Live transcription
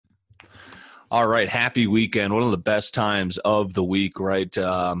All right, happy weekend. One of the best times of the week, right?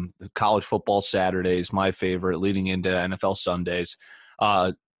 College football Saturdays, my favorite, leading into NFL Sundays.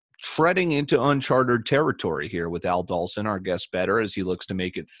 Uh, Treading into uncharted territory here with Al Dawson, our guest better, as he looks to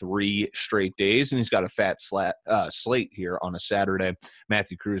make it 3 straight days. And he's got a fat slate here on a Saturday.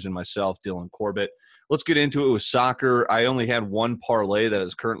 Matthew Cruz and myself, Dylan Corbett. Let's get into it with soccer. I only had one parlay that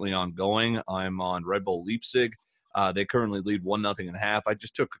is currently ongoing. I'm on Red Bull Leipzig. They currently lead 1-0 in half. I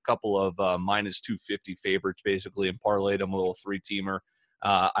just took a couple of minus 250 favorites basically and parlayed them a little 3-teamer.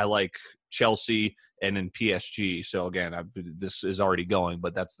 I like Chelsea and then PSG. So again, this is already going,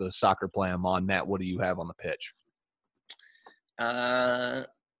 but that's the soccer play I'm on. Matt, what do you have on the pitch?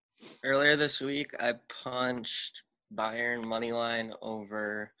 Earlier this week, I punched Bayern money line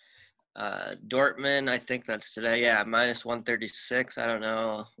over Dortmund. I think that's today. Yeah, minus 136. I don't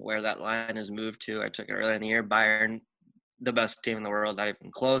know where that line has moved to. I took it earlier in the year. Bayern, the best team in the world, not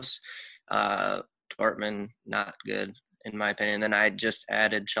even close. Dortmund, not good in my opinion. Then I just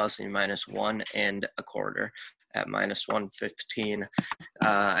added Chelsea minus 1.25 at minus 115.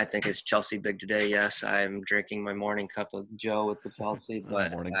 I think it's Chelsea big today. Yes, I'm drinking my morning cup of Joe with the Chelsea,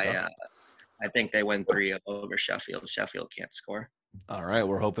 but I think they win 3 over Sheffield. Sheffield can't score. All right,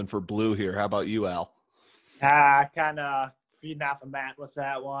 we're hoping for blue here. How about you, Al? Kind of feeding off of Matt with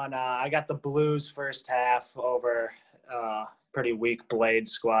that one. I got the Blues first half over pretty weak Blade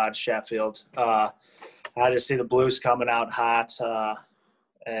squad, Sheffield. I just see the Blues coming out hot,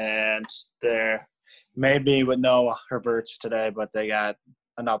 and they're maybe with no Herberts today, but they got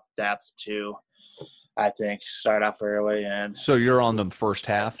enough depth to, I think, start off early. And so you're on them first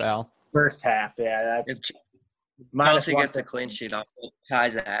half, Al? First half, yeah. If Chelsea gets a clean sheet off, it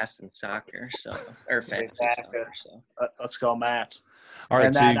ties ass in soccer, or fantasy soccer. So let's go, Matt. All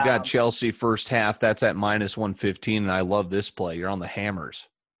right, so you've got Chelsea first half. That's at minus 115, and I love this play. You're on the Hammers.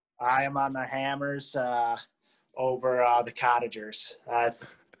 I am on the Hammers over the Cottagers.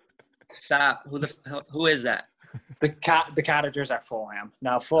 Stop. Who is that? The Cottagers are Fulham.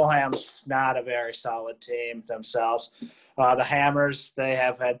 Now, Fulham's not a very solid team themselves. The Hammers, they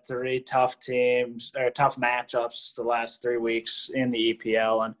have had 3 tough matchups the last 3 weeks in the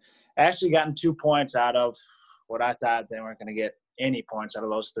EPL, and actually gotten 2 points out of what I thought they weren't going to get any points out of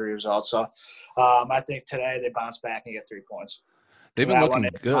those 3 results. So I think today they bounce back and get 3 points. They've been looking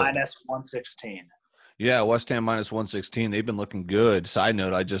good. Minus 116. Yeah, West Ham minus 116. They've been looking good. Side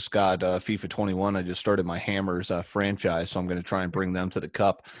note, I just got FIFA 21. I just started my Hammers franchise, so I'm going to try and bring them to the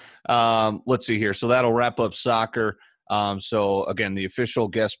Cup. Let's see here. So that'll wrap up soccer. So, again, the official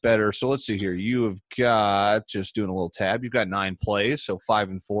guest better. So let's see here. You have got, just doing a little tab, you've got 9 plays. So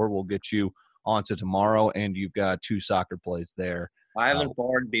 5 and 4 will get you on to tomorrow, and you've got 2 soccer plays there. 5 and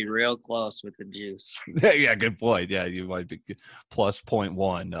 4 would be real close with the juice. Yeah, good point. Yeah, you might be plus 0.1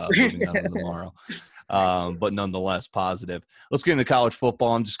 moving on to tomorrow. But nonetheless, positive. Let's get into college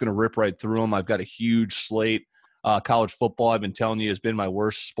football. I'm just going to rip right through them. I've got a huge slate. College football, I've been telling you, has been my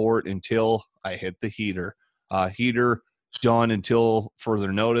worst sport until I hit the heater. Heater done until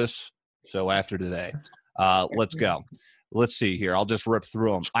further notice. So after today, let's go. Let's see here. I'll just rip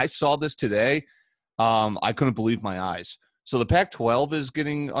through them. I saw this today. I couldn't believe my eyes. So the Pac-12 is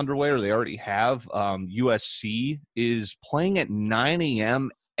getting underway, or they already have. USC is playing at 9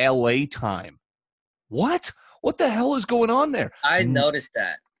 a.m. LA time. What? What the hell is going on there? I noticed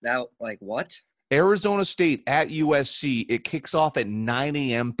that. Now, what? Arizona State at USC. It kicks off at 9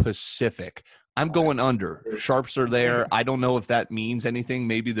 a.m. Pacific. I'm going under. Sharps are there. I don't know if that means anything.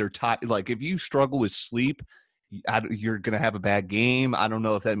 Maybe they're tired. Like, if you struggle with sleep, you're going to have a bad game. I don't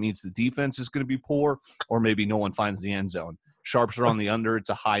know if that means the defense is going to be poor, or maybe no one finds the end zone. Sharps are on the under. It's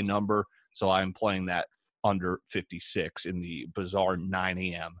a high number, so I'm playing that under 56 in the bizarre 9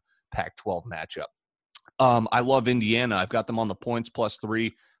 a.m. Pac-12 matchup. I love Indiana. I've got them on the points plus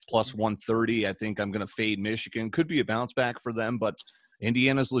 3, plus 130. I think I'm going to fade Michigan. Could be a bounce back for them, but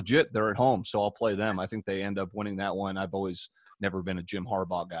Indiana's legit. They're at home, so I'll play them. I think they end up winning that one. I've always never been a Jim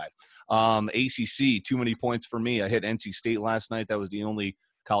Harbaugh guy. ACC, too many points for me. I hit NC State last night. That was the only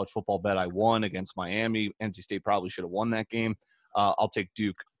college football bet I won against Miami. NC State probably should have won that game. I'll take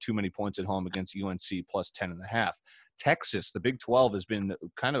Duke, too many points at home against UNC, plus 10.5. Texas, the Big 12 has been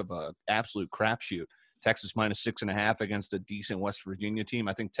kind of an absolute crapshoot. Texas minus 6.5 against a decent West Virginia team.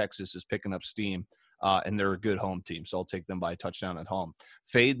 I think Texas is picking up steam, and they're a good home team, so I'll take them by a touchdown at home.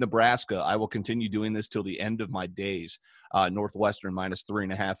 Fade Nebraska. I will continue doing this till the end of my days. Northwestern minus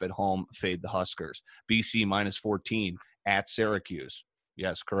 3.5 at home. Fade the Huskers. BC minus 14 at Syracuse.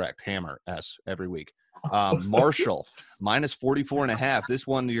 Yes, correct. Hammer S every week. Marshall, minus 44.5. This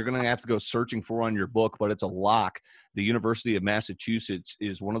one you're going to have to go searching for on your book, but it's a lock. The University of Massachusetts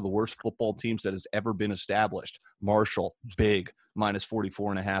is one of the worst football teams that has ever been established. Marshall, big, minus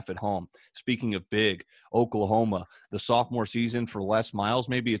 44.5 at home. Speaking of big, Oklahoma, the sophomore season for Les Miles,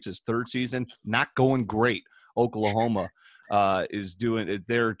 maybe it's his third season, not going great. Oklahoma is doing it.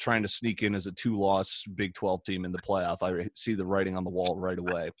 They're trying to sneak in as a 2-loss Big 12 team in the playoff. I see the writing on the wall right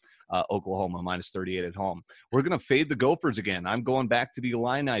away. Oklahoma minus 38 at home. We're going to fade the Gophers again. I'm going back to the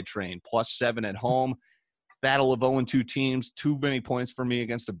Illini train, plus 7 at home. Battle of 0-2 teams. Too many points for me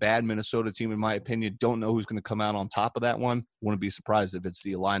against a bad Minnesota team, in my opinion. Don't know who's going to come out on top of that one. Wouldn't be surprised if it's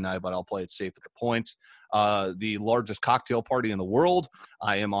the Illini, but I'll play it safe at the points. The largest cocktail party in the world.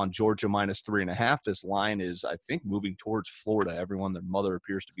 I am on Georgia minus 3.5. This line is, I think, moving towards Florida. Everyone, their mother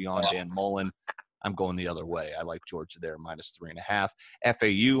appears to be on Dan Mullen. I'm going the other way. I like Georgia there, minus 3.5.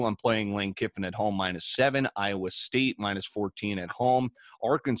 FAU, I'm playing Lane Kiffin at home, minus 7. Iowa State, minus 14 at home.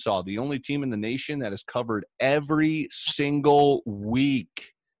 Arkansas, the only team in the nation that is covered every single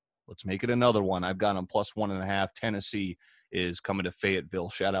week. Let's make it another one. I've got them plus 1.5. Tennessee is coming to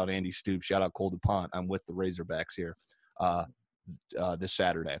Fayetteville. Shout out Andy Stoops. Shout out Cole DuPont. I'm with the Razorbacks here this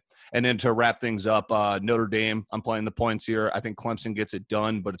Saturday. And then to wrap things up, Notre Dame, I'm playing the points here. I think Clemson gets it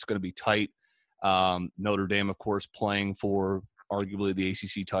done, but it's going to be tight. Notre Dame, of course, playing for arguably the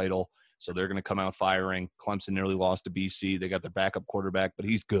ACC title, so they're going to come out firing. Clemson nearly lost to BC. They got their backup quarterback, but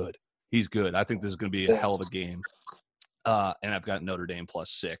he's good. He's good. I think this is going to be a hell of a game. And I've got Notre Dame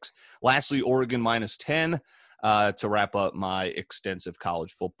plus 6. Lastly, Oregon minus 10 to wrap up my extensive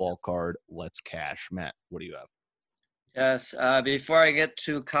college football card. Let's cash. Matt, what do you have? Yes. Before I get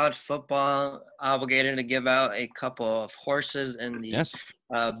to college football, obligated to give out a couple of horses in the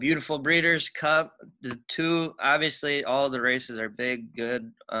Beautiful Breeders' Cup. The two, obviously, all the races are big,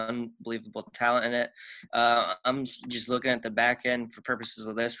 good, unbelievable talent in it. I'm just looking at the back end for purposes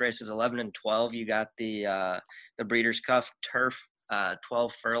of this. Races 11 and 12. You got the Breeders' Cup Turf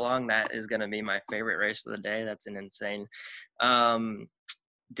 12 furlong. That is going to be my favorite race of the day. That's an insane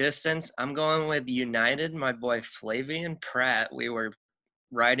distance. I'm going with United, my boy Flavian Pratt. We were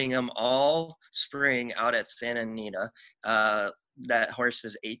riding him all spring out at Santa Anita. That horse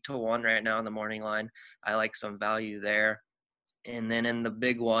is 8-1 right now on the morning line. I like some value there. And then in the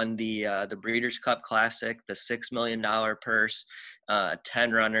big one, the Breeders' Cup Classic, the $6 million purse,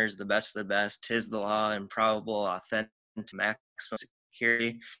 10 runners, the best of the best, Tis the Law, Improbable, Authentic, Maximum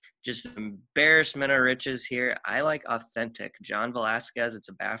Security. Just embarrassment of riches here. I like Authentic. John Velasquez, it's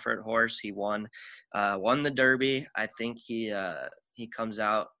a Baffert horse. He won the Derby. I think he comes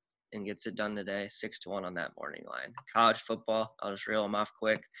out and gets it done today. 6-1 on that morning line. College football, I'll just reel them off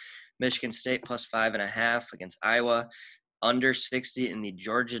quick. Michigan State plus 5.5 against Iowa. Under 60 in the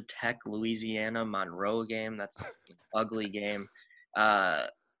Georgia Tech Louisiana Monroe game. That's an ugly game.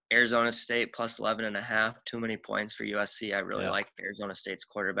 Arizona State plus 11.5. Too many points for USC. I really like Arizona State's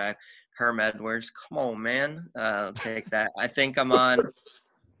quarterback, Herm Edwards. Come on, man. I'll take that. I think I'm on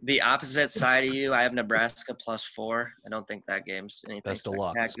the opposite side of you. I have Nebraska plus 4. I don't think that game's anything Best of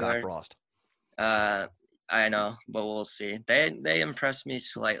luck, Scott Frost. I know, but we'll see. They impressed me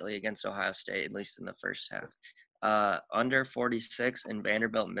slightly against Ohio State, at least in the first half. Under 46 in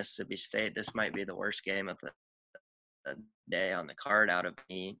Vanderbilt, Mississippi State. This might be the worst game of the day on the card out of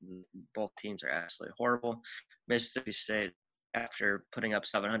me. Both teams are absolutely horrible. Mississippi State, after putting up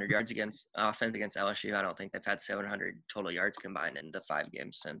 700 yards against LSU, I don't think they've had 700 total yards combined in the 5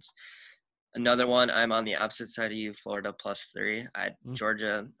 games since. Another one, I'm on the opposite side of you, Florida plus 3.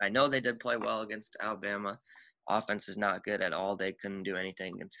 Georgia, I know they did play well against Alabama. Offense is not good at all. They couldn't do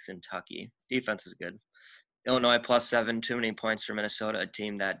anything against Kentucky. Defense is good. Illinois plus 7, too many points for Minnesota, a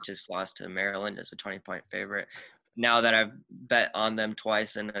team that just lost to Maryland as a 20-point favorite. Now that I've bet on them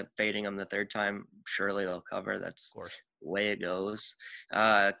twice and fading them the third time, surely they'll cover. That's the way it goes.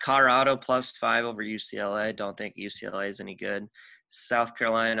 Colorado plus 5 over UCLA. Don't think UCLA is any good. South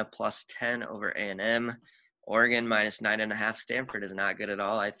Carolina plus 10 over A&M. Oregon minus 9.5. Stanford is not good at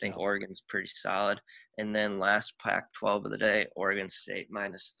all. I think Oregon's pretty solid. And then last Pac-12 of the day, Oregon State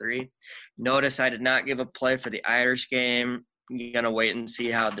minus 3. Notice I did not give a play for the Irish game. You're going to wait and see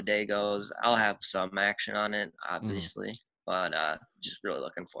how the day goes. I'll have some action on it, obviously. But just really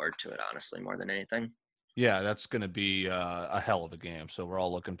looking forward to it, honestly, more than anything. Yeah, that's going to be a hell of a game. So we're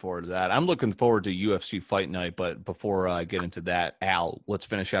all looking forward to that. I'm looking forward to UFC Fight Night. But before I get into that, Al, let's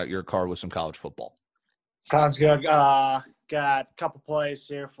finish out your card with some college football. Sounds good. Got a couple plays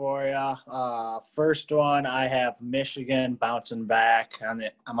here for you. First one, I have Michigan bouncing back.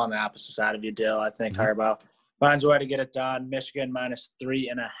 I'm on the opposite side of you, Dill. I think Harbaugh finds a way to get it done. Michigan minus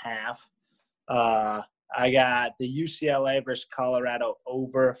 3.5. I got the UCLA versus Colorado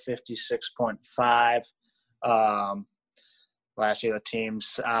over 56.5. Last year, the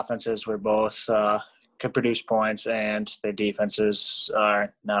team's offenses were both could produce points, and their defenses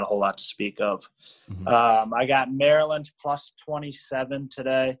are not a whole lot to speak of. Mm-hmm. I got Maryland plus 27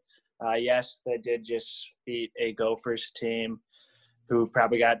 today. Yes, they did just beat a Gophers team who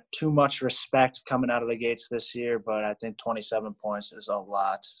probably got too much respect coming out of the gates this year, but I think 27 points is a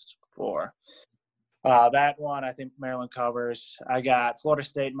lot for that one. I think Maryland covers. I got Florida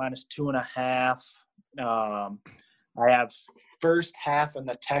State minus 2.5. I have first half in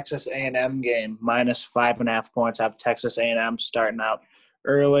the Texas A&M game minus 5.5 points. I have Texas A&M starting out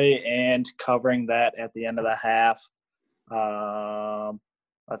early and covering that at the end of the half.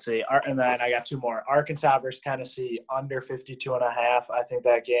 Let's see. And then I got two more. Arkansas versus Tennessee under 52.5. I think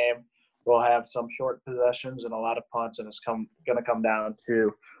that game will have some short possessions and a lot of punts, and it's going to come down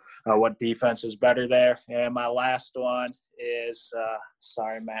to what defense is better there. And my last one is,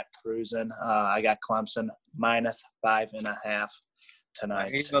 sorry, Matt Cruzen. I got Clemson minus 5.5 tonight. Why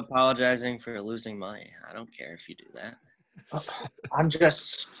are you apologizing for losing money? I don't care if you do that. I'm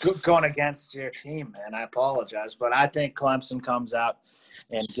just going against your team, man. I apologize, but I think Clemson comes out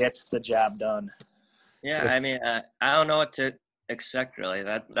and gets the job done. Yeah, I mean, I don't know what to expect really.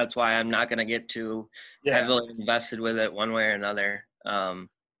 That's why I'm not going to get too heavily invested with it one way or another.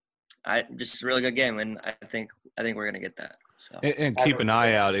 Just a really good game, and I think we're going to get that. So. And keep an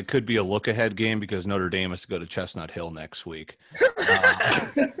eye out. It could be a look-ahead game because Notre Dame has to go to Chestnut Hill next week.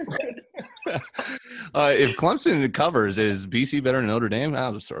 If Clemson covers, is BC better than Notre Dame?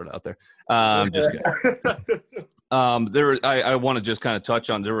 I'll just throw it out there. Just kidding. I want to just kind of touch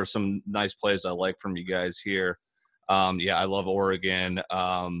on. There were some nice plays I like from you guys here. I love Oregon.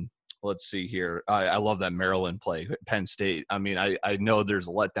 Let's see here. I love that Maryland play, Penn State. I mean, I know there's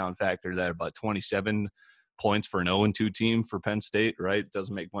a letdown factor there, but 27 points for an 0-2 team for Penn State, right? It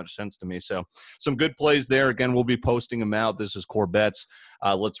doesn't make much sense to me. So some good plays there. Again, we'll be posting them out. This is Core Bets.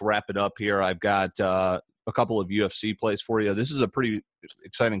 Let's wrap it up here. I've got a couple of UFC plays for you. This is a pretty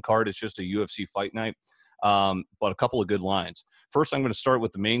exciting card. It's just a UFC fight night, but a couple of good lines. First, I'm going to start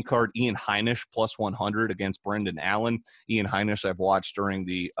with the main card, Ian Heinisch, plus 100 against Brendan Allen. Ian Heinisch I've watched during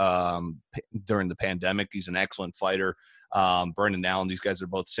the pandemic. He's an excellent fighter. Brendan Allen, these guys are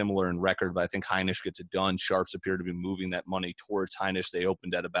both similar in record, but I think Heinisch gets it done. Sharps appear to be moving that money towards Heinisch. They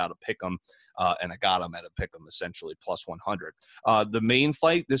opened at about a pick'em, and I got them at a pick'em, essentially, plus 100. The main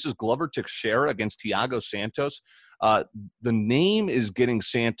fight, this is Glover Teixeira against Thiago Santos. The name is getting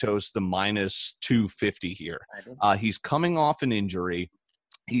Santos the minus 250 here. He's coming off an injury.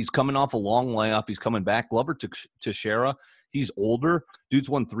 He's coming off a long layoff. He's coming back. Glover Teixeira, he's older. Dude's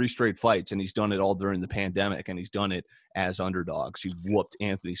won 3 straight fights, and he's done it all during the pandemic, and he's done it as underdogs. He whooped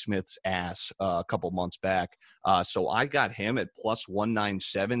Anthony Smith's ass a couple months back. So I got him at plus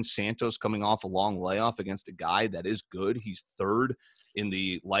 197. Santos coming off a long layoff against a guy that is good. He's third in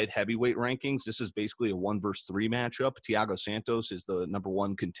the light heavyweight rankings. This is basically a 1 versus 3 matchup. Thiago Santos is the number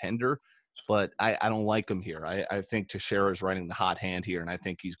 1 contender, but I don't like him here. I think Teixeira is riding the hot hand here, and I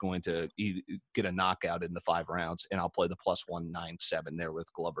think he's going to get a knockout in the 5 rounds, and I'll play the plus 197 there with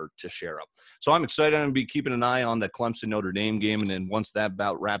Glover Teixeira. So I'm excited. I'm going to be keeping an eye on the Clemson-Notre Dame game, and then once that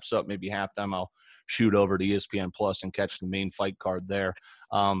bout wraps up, maybe halftime, I'll shoot over to ESPN Plus and catch the main fight card there.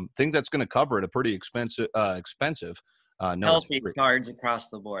 Think that's going to cover it. A pretty expensive. Healthy cards across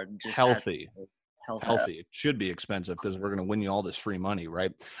the board. Just healthy. It should be expensive because we're going to win you all this free money,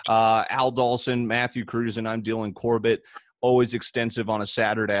 right? Al Dawson, Matthew Cruz, and I'm Dylan Corbett. Always extensive on a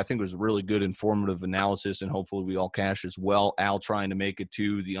Saturday. I think it was really good, informative analysis, and hopefully we all cash as well. Al trying to make it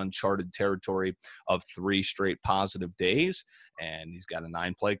to the uncharted territory of 3 straight positive days, and he's got a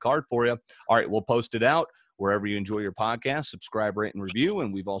 9-play card for you. All right, we'll post it out wherever you enjoy your podcast. Subscribe, rate, and review,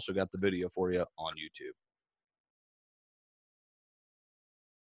 and we've also got the video for you on YouTube.